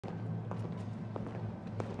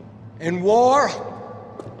In war,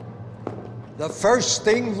 the first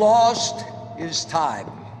thing lost is time.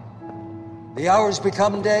 The hours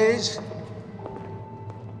become days,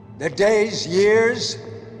 the days years,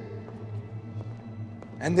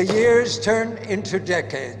 and the years turn into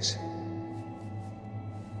decades.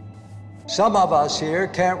 Some of us here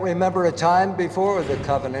can't remember a time before the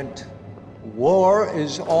Covenant. War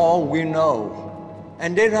is all we know.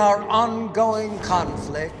 And in our ongoing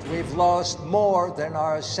conflict, we've lost more than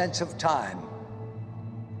our sense of time.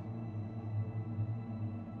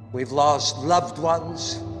 We've lost loved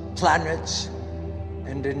ones, planets,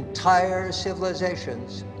 and entire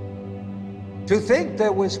civilizations. To think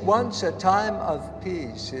there was once a time of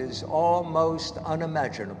peace is almost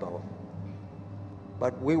unimaginable.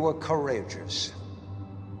 But we were courageous.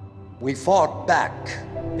 We fought back.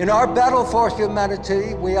 In our battle for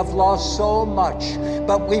humanity, we have lost so much,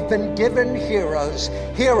 but we've been given heroes,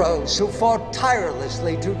 heroes who fought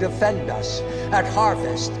tirelessly to defend us at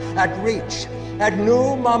Harvest, at Reach, at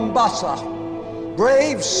New Mombasa.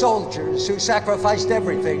 Brave soldiers who sacrificed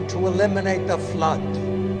everything to eliminate the flood.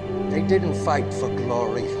 They didn't fight for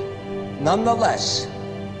glory. Nonetheless,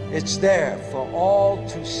 it's there for all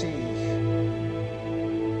to see.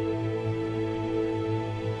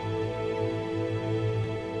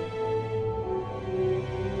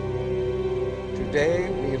 Today,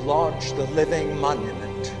 we launch the living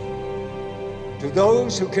monument to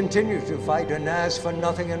those who continue to fight and ask for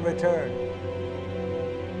nothing in return.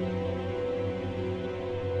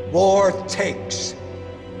 War takes,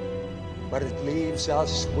 but it leaves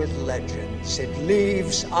us with legends. It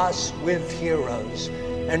leaves us with heroes,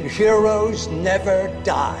 and heroes never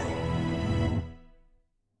die.